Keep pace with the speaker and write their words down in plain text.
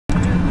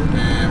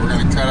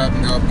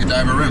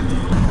Godiva rim.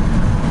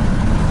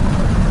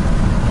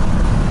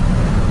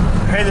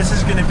 Hey, this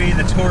is going to be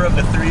the tour of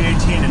the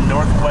 318 in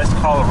Northwest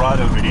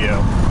Colorado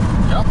video.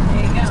 Yep.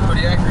 There you go. It's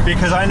pretty accurate.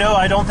 Because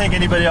I don't think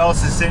anybody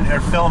else is sitting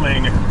there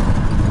filming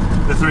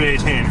the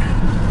 318.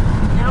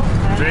 Nope.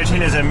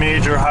 318 is a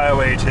major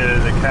highway to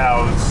the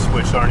cows,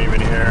 which aren't even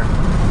here.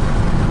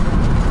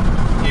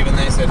 Even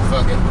they said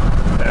fuck it.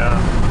 Yeah.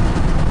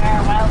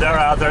 They're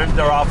out there.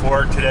 They're off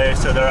work today,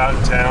 so they're out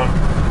in town.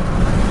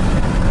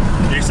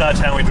 You saw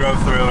town. We drove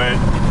through it.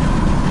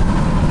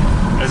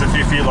 It was a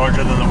few feet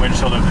larger than the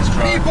windshield of this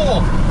truck.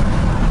 People!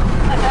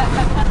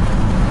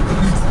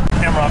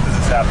 Camera off as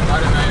it's happening.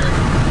 I didn't hear.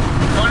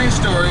 Funny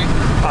story.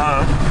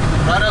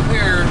 Right up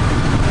here,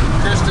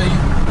 Krista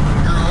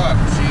grew up.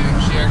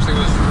 She actually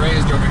was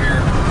raised over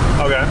here.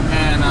 Okay.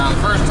 And the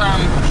first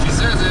time she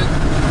says it,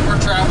 we're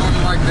traveling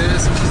like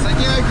this, and she's like,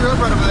 "Yeah, I grew up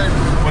right over there."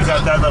 Was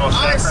that little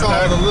shed? I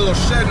saw the little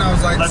shed, and I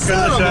was like, Let's go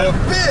to "Son the of a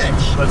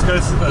bitch!" Let's go.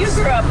 You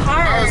grew up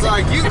hard. I was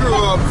like, "You grew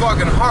up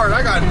fucking hard.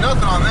 I got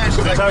nothing on that."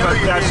 She's like, talking "No,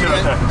 about you that shit.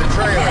 didn't. The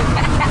trailer."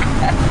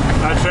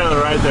 That trailer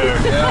right there.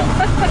 Yeah.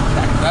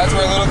 That's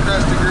where little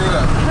Krista grew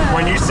up.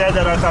 When you said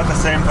that, I thought the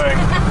same thing.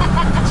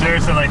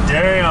 Seriously, like,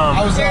 damn.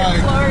 I was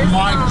like,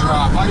 mic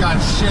drop. I got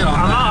shit on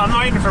that. I'm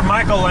waiting for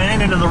Michael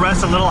Landon and the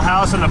rest of Little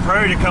House on the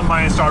Prairie to come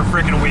by and start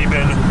freaking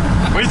weeping.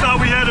 We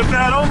thought we had it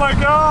bad. Oh my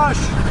gosh.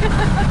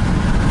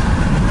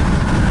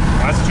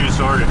 That's a true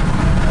story.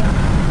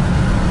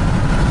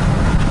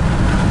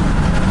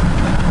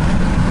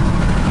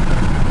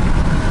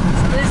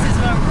 So this is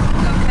where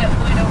we'll go cut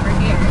wood over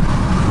here.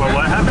 Well,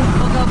 what happened?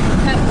 We'll go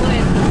cut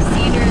wood,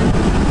 cedar.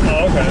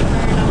 Oh, okay.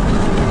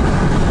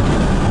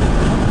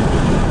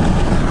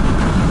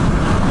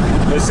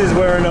 This is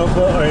where in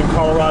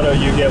Colorado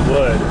you get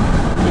wood,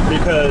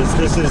 because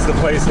this is the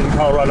place in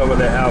Colorado where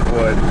they have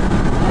wood,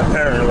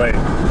 apparently.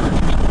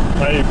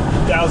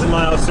 1,000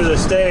 miles through the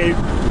state,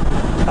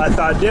 I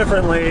thought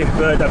differently,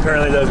 but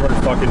apparently those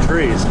weren't fucking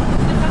trees.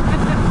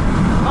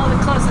 Well, the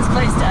closest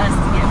place to us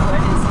to get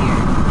wood is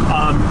here.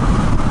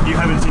 You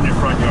haven't seen your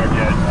front yard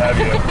yet, have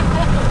you?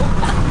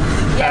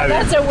 Yeah,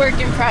 that's a work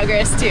in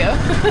progress too.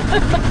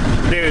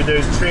 Dude,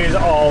 there's trees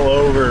all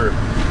over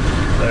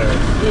there.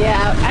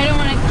 Yeah, I don't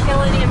want to kill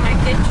any of my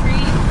good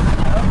trees.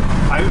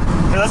 Hey,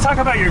 let's talk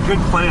about your good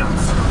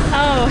plants.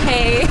 Oh,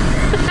 hey.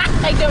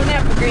 I don't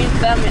have a green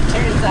thumb, it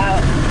turns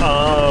out.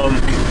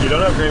 You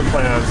don't have green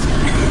plants.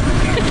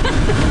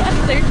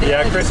 They're dead.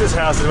 Yeah, Chris's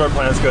house is where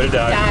plants go to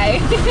die.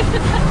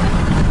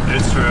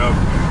 It's true.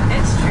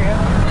 It's true.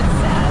 It's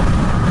sad.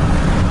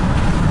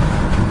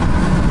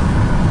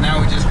 Now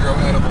we just grow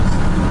edibles.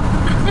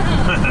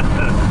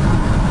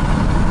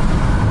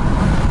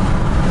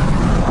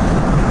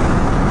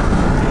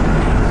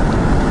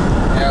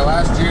 Yeah,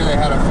 last year they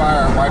had a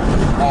fire and wiped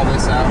all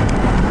this out.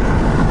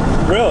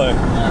 Really?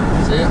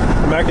 Yeah, see it?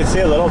 I mean, I can see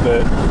a little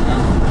bit. Yeah.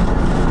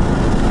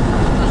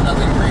 There's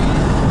nothing green.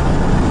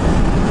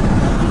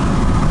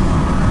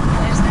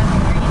 There's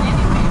nothing green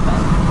anyway,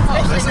 but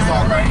Oh, this is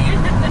all green.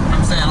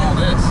 I'm saying all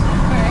this.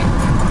 Right.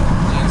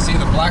 You can see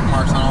the black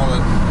marks on all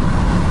the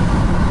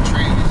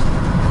trees.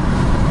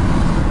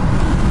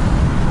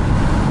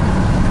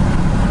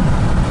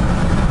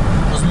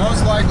 Was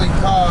most likely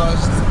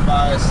caused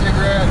by a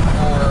cigarette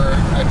or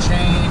a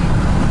chain.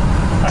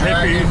 A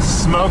hippie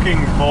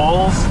smoking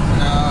bowls.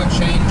 No, a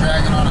chain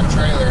dragging on a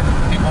trailer.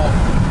 People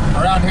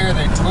around here,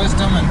 they twist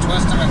them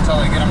until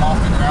they get them off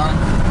the ground.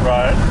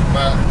 Right.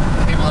 But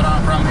people that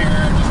aren't from here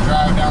just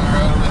drive down the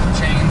road with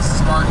chains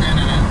sparking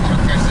and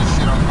it'll catch this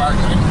shit on fire.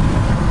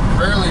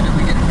 Rarely do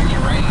we get any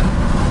rain.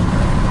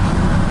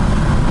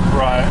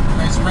 Right.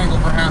 They sprinkle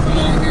for half a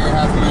minute here,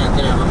 half a minute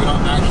there, but we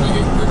don't actually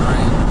get good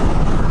rain.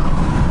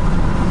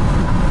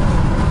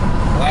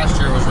 Last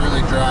year was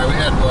really dry. We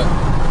had, what,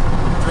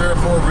 3 or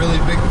 4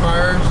 really big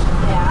fires?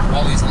 Yeah.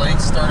 All these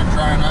lakes started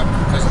drying up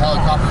because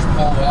helicopters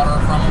pull water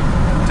from them.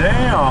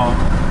 Damn.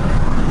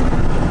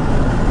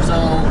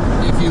 So,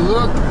 if you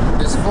look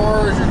as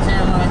far as your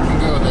camera can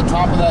go, the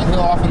top of that hill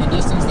off in the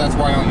distance, that's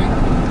Wyoming.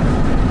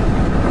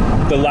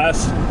 The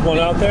last one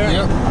out there?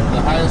 Yep,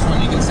 the highest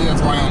one you can see,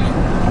 that's Wyoming.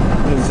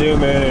 You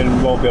zoom in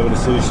and won't be able to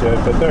see shit,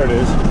 but there it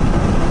is.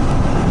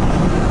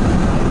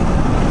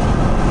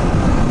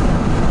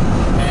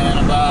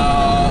 And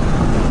about,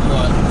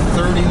 what,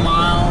 30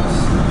 miles,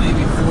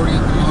 maybe 40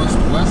 at the most,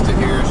 west of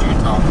here is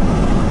Utah.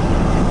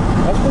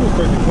 That's pretty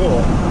freaking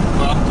cool.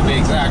 Well, to be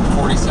exact,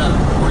 47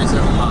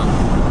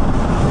 miles.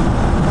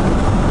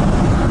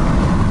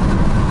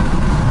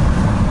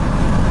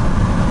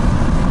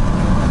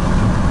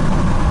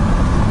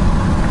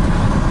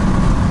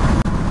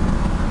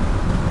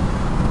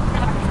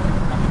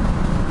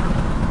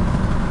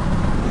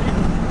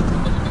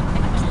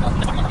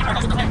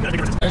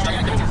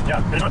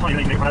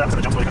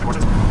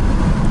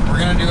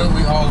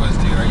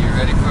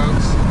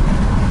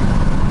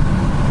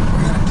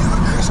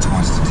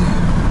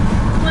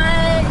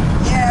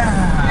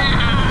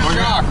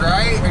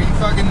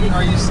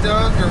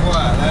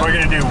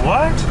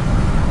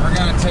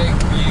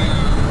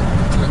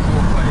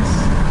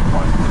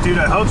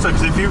 hope so,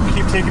 because if you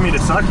keep taking me to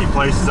sucky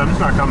places, I'm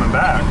just not coming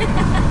back.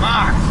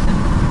 Fuck!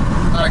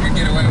 Thought I could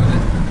get away with it.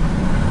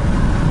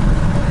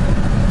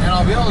 And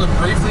I'll be able to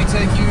briefly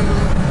take you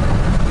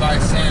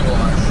by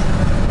Sandwash,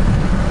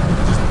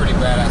 which is a pretty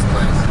badass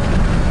place.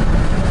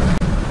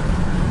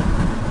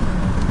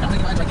 I don't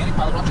think my gigantic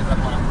pile of rock chips right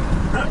now.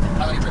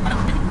 I like your trip right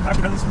now.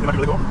 Africans, they might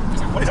be really cool.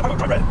 What is it? Dry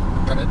bread.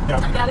 Got it?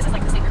 Yeah, this is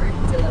like the steak burger.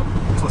 It's really low.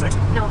 It's little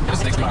snakes. No, Just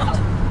steak burger.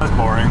 That's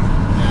boring.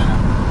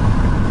 Yeah.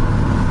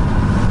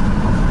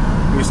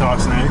 We saw a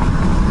snake.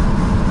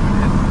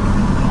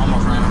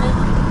 Almost ran it over.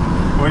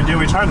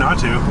 We tried not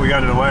to. We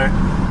got it away.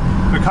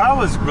 But Kyle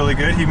was really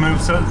good. He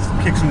moved, so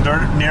kicked some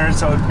dirt near it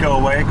so it would go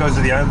away. It goes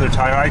to the end of their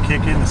tire. I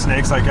kick it and the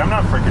snake's like, I'm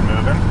not freaking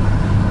moving.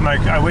 I'm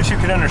like, I wish you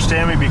could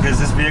understand me because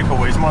this vehicle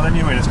weighs more than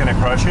you and it's going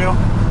to crush you.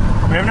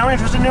 We have no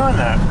interest in doing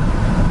that.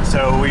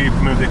 So we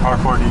moved the car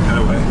forward and he got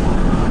away.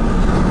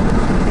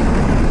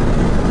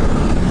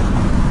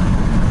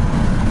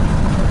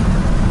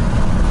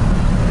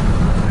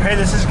 Hey,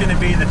 this is going to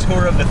be the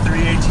tour of the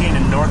 318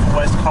 in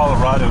Northwest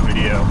Colorado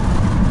video.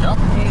 Yep.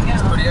 There you go.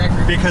 It's pretty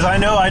accurate. Because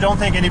I don't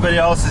think anybody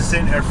else is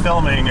sitting there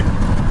filming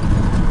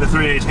the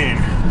 318.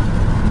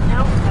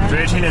 No.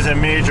 318 is a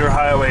major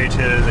highway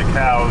to the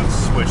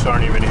cows, which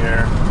aren't even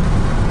here.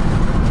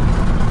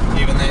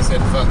 Even they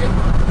said fuck it.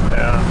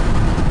 Yeah.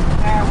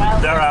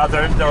 They're out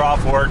there. They're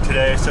off work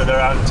today, so they're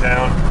out in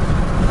town.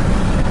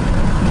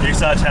 East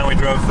side of town, we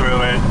drove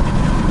through it.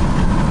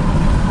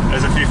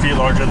 It's a few feet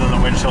larger than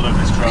the windshield of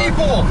this truck.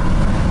 People!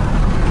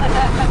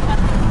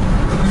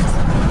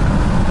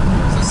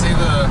 So see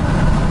the,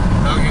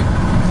 I'll get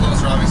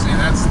closer obviously,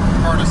 that's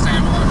part of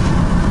Sandwash.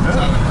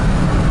 Yeah.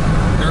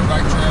 Dirt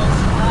bike trails.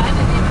 I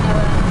didn't even know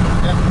that.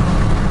 Yep.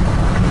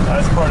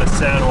 That's part of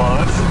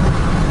Sandwash.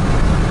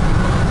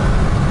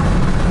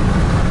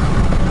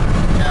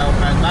 Yeah,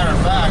 as a matter of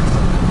fact,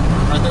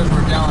 right there's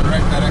where Dallin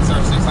wrecked that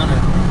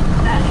XR600.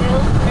 That hill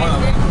One right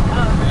of there? them.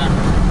 Oh.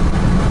 Yeah.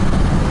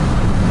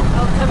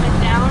 Oh, coming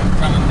down?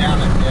 Coming down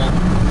it, yeah.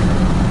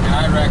 And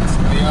I wrecked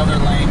the other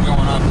lane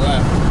going up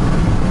left.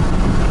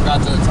 Got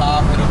to the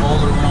top, hit a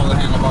boulder, went over the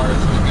handlebars. It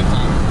was a good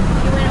time.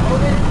 You went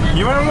over the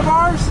You went over the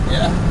bars?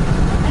 Yeah.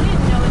 I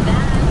didn't know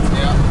that.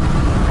 Yeah.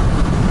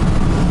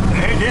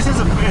 Hey, this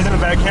isn't a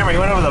bad camera. You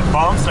went over the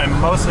bumps, and I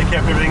mostly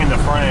kept everything in the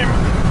frame.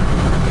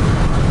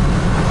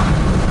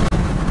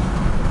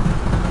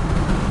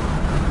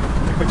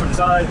 Quick to the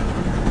side.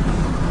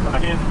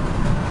 Back in.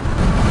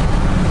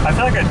 I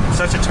feel like I'm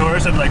such a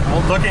tourist. I'm like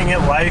looking at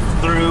life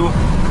through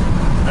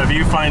a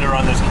viewfinder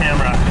on this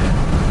camera.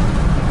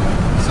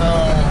 So,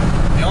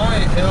 the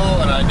only hill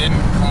that I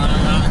didn't climb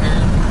out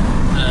here,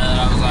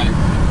 I was like,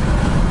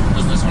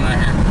 was this one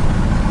right here.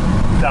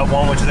 That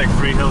one, which is like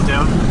 3 hills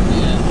down.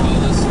 Yeah, well,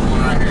 this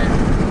one right here.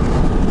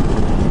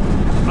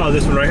 Oh,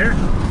 this one right here?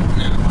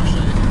 Yeah, I'll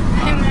show you.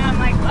 And I'm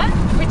like, what?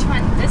 Which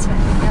one? This one?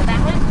 No, that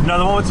one? No,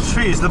 the one with the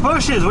trees. The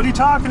bushes. What are you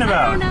talking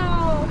about? I don't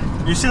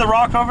know. You see the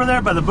rock over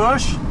there by the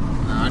bush? No,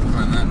 I'd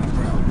climb that, no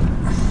problem.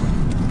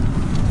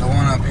 The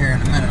one up here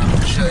in a minute I'm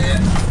going to show you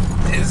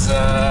is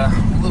a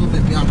little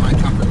bit beyond my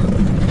comfort level.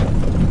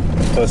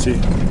 Pussy.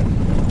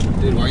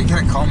 Dude, why you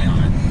can't call me on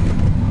it?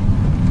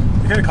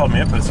 You could have called me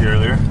a pussy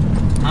earlier.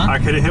 Huh? I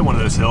could have hit one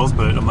of those hills,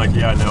 but I'm like,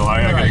 yeah, no,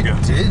 I gotta go.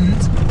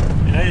 Didn't.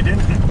 Yeah, you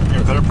didn't.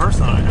 You're a better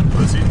person than I am,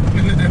 pussy.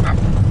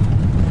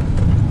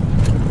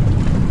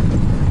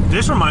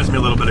 This reminds me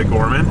a little bit of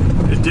Gorman.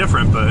 It's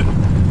different, but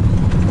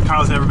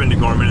Kyle's never been to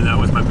Gorman, and that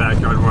was my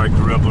backyard where I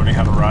grew up learning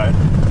how to ride.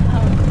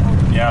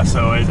 Oh. Yeah,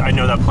 so I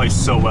know that place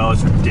so well,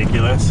 it's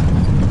ridiculous.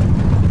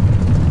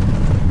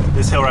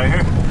 This hill right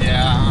here?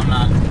 Yeah,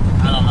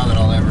 I don't know that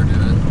I'll ever do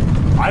it.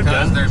 I've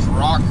done. There's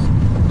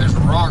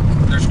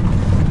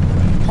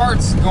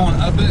parts going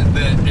up it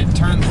that it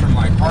turns from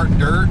like hard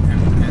dirt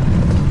and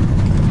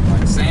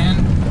like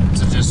sand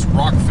to just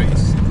rock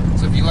face.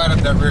 So if you light up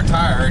that rear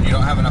tire and you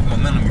don't have enough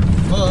momentum, you're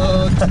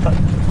fucked.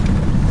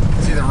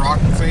 See the rock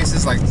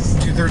faces like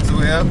 2/3 of the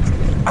way up?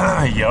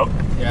 Yup.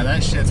 Yeah,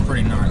 that shit's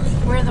pretty gnarly.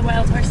 Where are the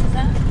wild horses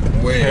at?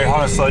 Way. Here,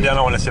 hold on, slow down.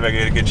 I want to see if I can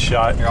get a good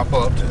shot. Here, I'll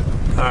pull up to it.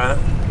 Alright.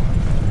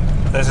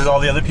 This is all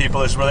the other people.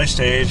 This is where they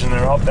stage, and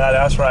they're all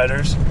badass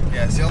riders.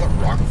 Yeah, see all the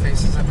rock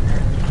faces up here?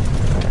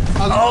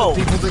 Oh,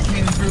 the people that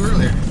came through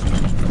earlier.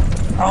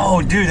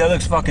 Oh, dude, that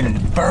looks fucking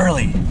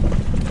burly.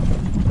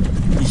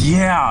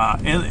 Yeah,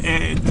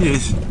 it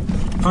is.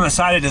 From the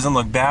side, it doesn't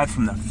look bad.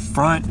 From the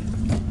front.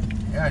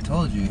 Yeah, I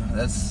told you.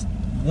 That's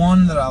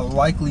one that I'll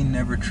likely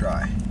never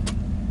try.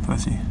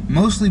 Pussy.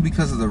 Mostly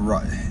because of the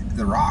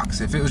rocks.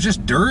 If it was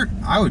just dirt,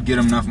 I would get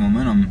enough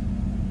momentum.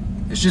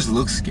 It just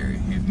looks scary.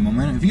 If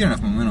you get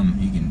enough momentum,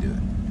 you can do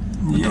it.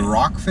 With the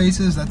rock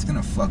faces, that's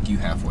gonna fuck you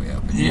halfway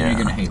up, and you're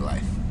gonna hate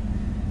life.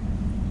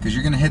 Because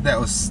you're gonna hit that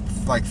with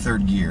like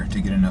 3rd gear to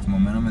get enough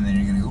momentum, and then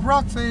you're gonna go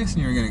rock face,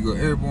 and you're gonna go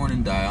airborne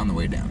and die on the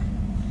way down.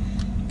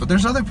 But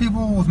there's other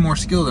people with more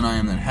skill than I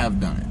am that have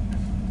done it.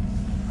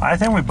 I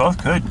think we both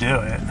could do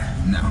it.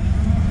 No,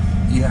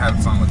 you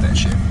have fun with that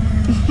shit.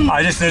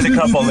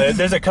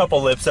 There's a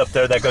couple lips up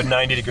there that go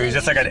 90 degrees.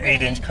 It's like an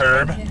 8-inch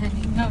curb.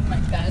 Oh my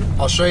god.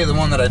 I'll show you the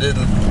one that I did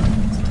a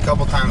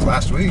couple times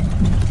last week.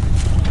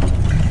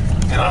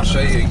 I'll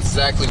show you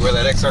exactly where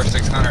that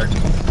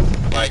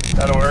XR600, like,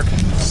 that'll work.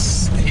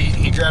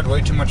 He grabbed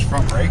way too much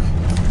front brake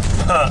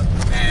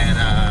and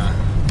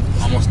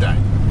almost died.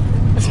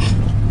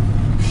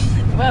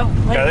 Well,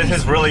 Yeah, this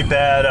is really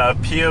bad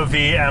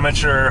POV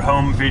amateur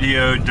home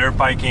video dirt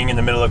biking in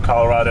the middle of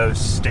Colorado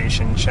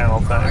station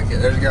channel thing. Okay,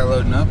 there's a guy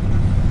loading up.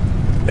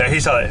 Yeah, he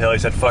saw that hill. He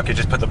said, fuck it,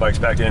 just put the bikes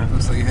back in.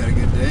 Looks like you had a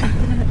good day.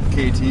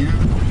 KTM.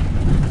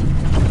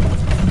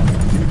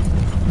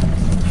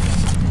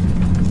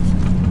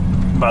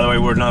 By the way,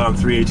 we're not on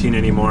 318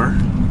 anymore.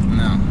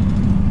 No.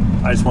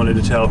 I just wanted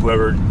to tell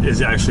whoever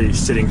is actually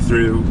sitting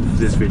through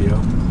this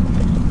video.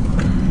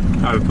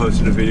 I haven't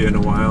posted a video in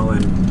a while,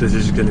 and this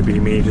is going to be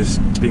me just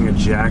being a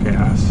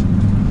jackass.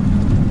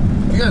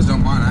 You guys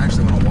don't mind, I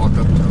actually want to walk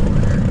up to over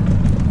here.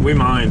 We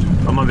mind.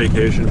 I'm on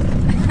vacation.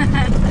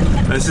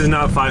 This is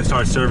not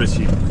 5-star service,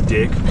 you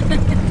dick.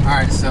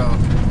 Alright, so,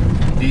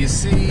 do you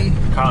see...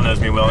 Kyle knows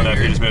me well enough,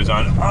 he just moves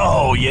on.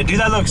 Oh, yeah, dude,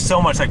 that looks so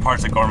much like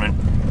parts of Gorman.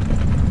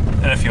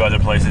 And a few other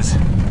places. it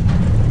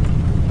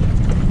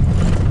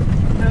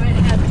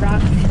had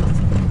rock,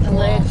 a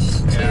ledge.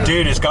 Yeah.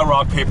 Dude, it's got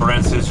rock, paper,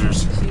 and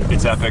scissors.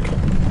 It's epic.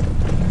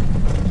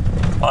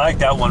 I like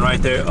that one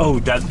right there. Oh,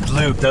 that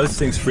loop, those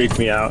things freak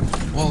me out.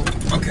 Well,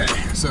 okay,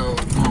 so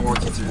I'm gonna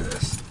walk you through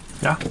this.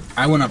 Yeah?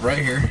 I went up right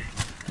here.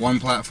 1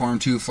 platform,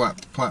 2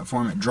 flat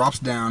platform, it drops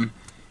down.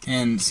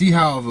 And see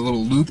how the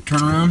little loop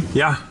turn around?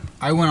 Yeah.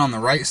 I went on the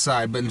right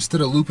side, but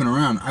instead of looping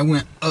around, I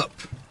went up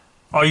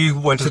Oh, you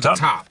went to the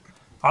top?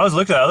 I was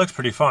looking at that. It looks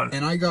pretty fun.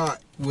 And I got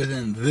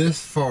within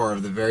this far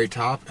of the very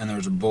top, and there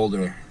was a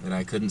boulder that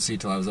I couldn't see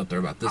till I was up there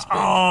about this big.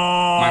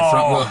 Oh. My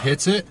front wheel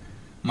hits it,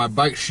 my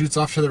bike shoots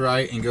off to the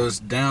right and goes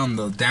down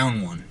the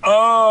down one.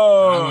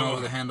 Oh. I went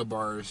over the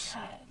handlebars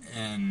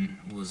and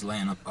was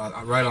laying up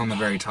right on the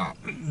very top.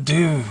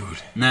 Dude.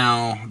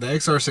 Now, the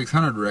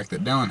XR600 wreck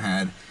that Dylan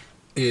had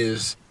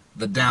is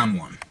the down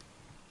one.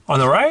 On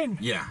the right?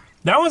 Yeah.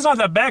 That one's not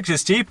that bad,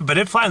 just steep, but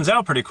it flattens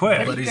out pretty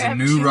quick. But he's a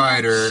new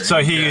rider.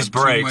 So he used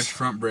brakes. Too much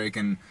front brake,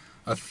 and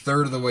a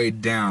third of the way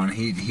down,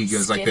 he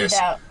goes like this.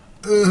 Out.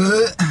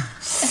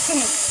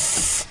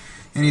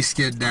 And he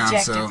skid down,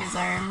 Jacked so up his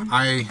arm.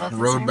 I Both his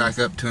rode arms. back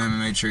up to him and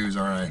made sure he was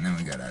alright, and then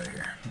we got out of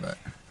here. But,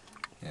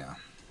 yeah.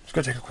 Let's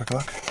go take a quick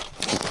look.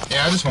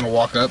 Yeah, I just want to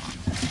walk up,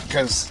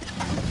 because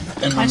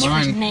in my Watch for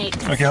mind... Nate.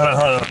 Okay, hold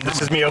on.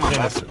 This is me opening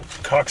this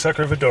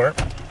cocksucker of a door.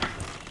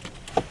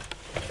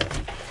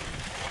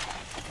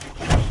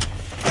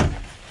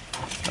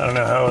 I don't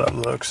know how that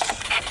looks.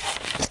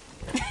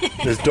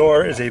 This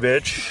door is a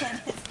bitch.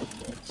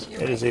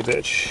 It is a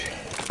bitch.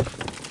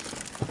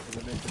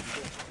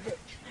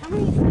 How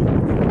many?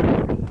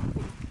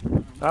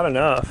 Not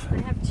enough. I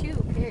have 2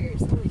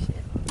 pairs. Holy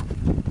shit.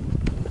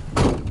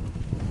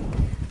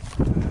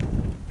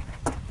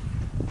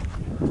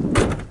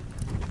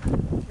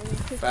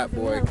 Fat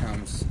boy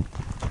comes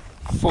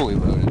fully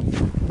loaded.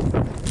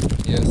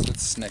 Yes,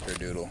 it's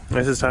Snickerdoodle.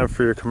 This is time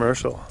for your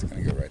commercial. It's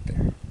gonna go right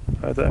there.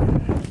 Right there.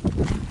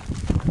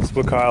 That's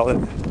what Kyle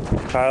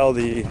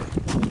they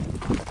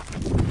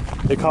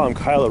call him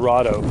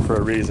Colorado for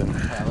a reason.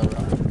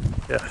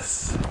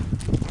 Yes.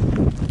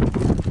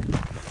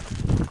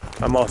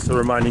 I'm also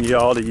reminding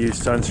y'all to use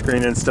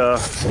sunscreen and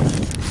stuff.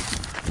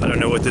 I don't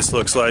know what this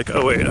looks like.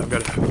 Oh wait, I've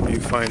got a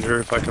viewfinder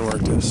if I can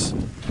work this.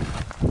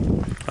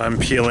 I'm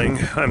peeling.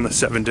 I'm the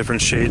 7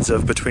 different shades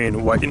of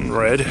between white and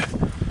red.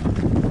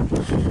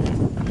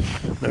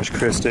 There's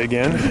Krista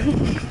again.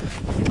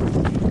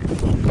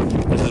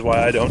 This is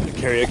why I don't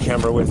carry a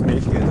camera with me,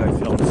 because I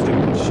film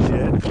stupid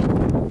shit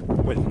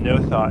with no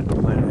thought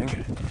and planning.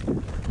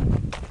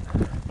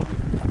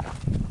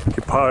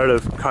 Part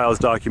of Kyle's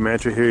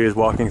documentary here, he is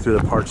walking through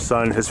the parched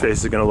sun. His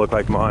face is going to look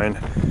like mine.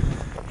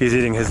 He's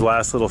eating his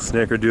last little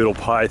snickerdoodle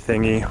pie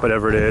thingy,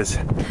 whatever it is.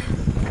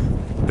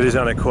 But he's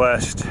on a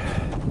quest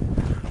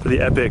for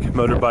the epic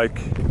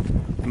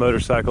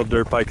motorcycle,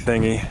 dirt bike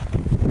thingy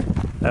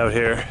out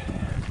here.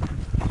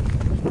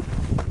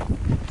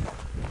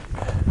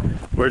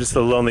 We're just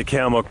the lonely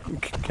camera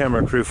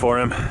crew for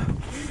him,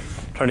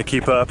 trying to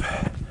keep up,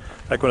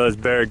 like one of those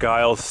Bear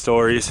Giles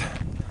stories.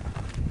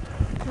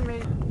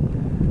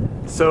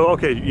 So,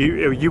 okay,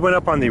 you went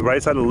up on the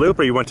right side of the loop,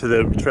 or you went to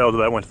the trail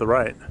that went to the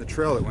right? The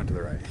trail that went to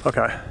the right.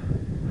 Okay.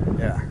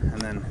 Yeah,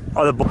 and then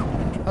Oh, I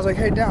was like,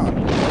 hey, down.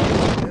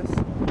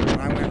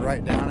 And I went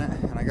right down it,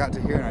 and I got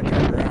to here, and I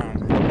turned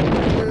around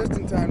just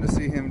in time to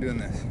see him doing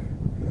this.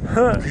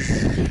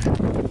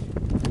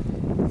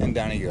 And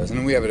down he goes.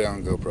 And we have it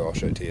on GoPro. I'll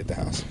show it to you at the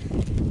house.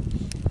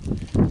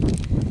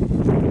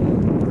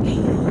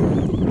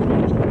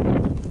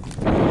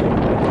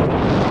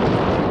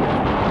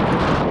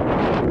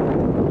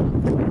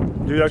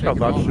 Dude, I got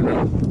lots of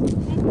cinnamon.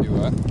 Do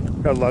what?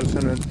 Got a lot of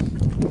cinnamon.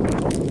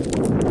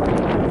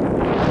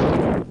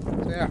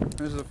 So yeah,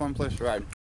 this is a fun place to ride.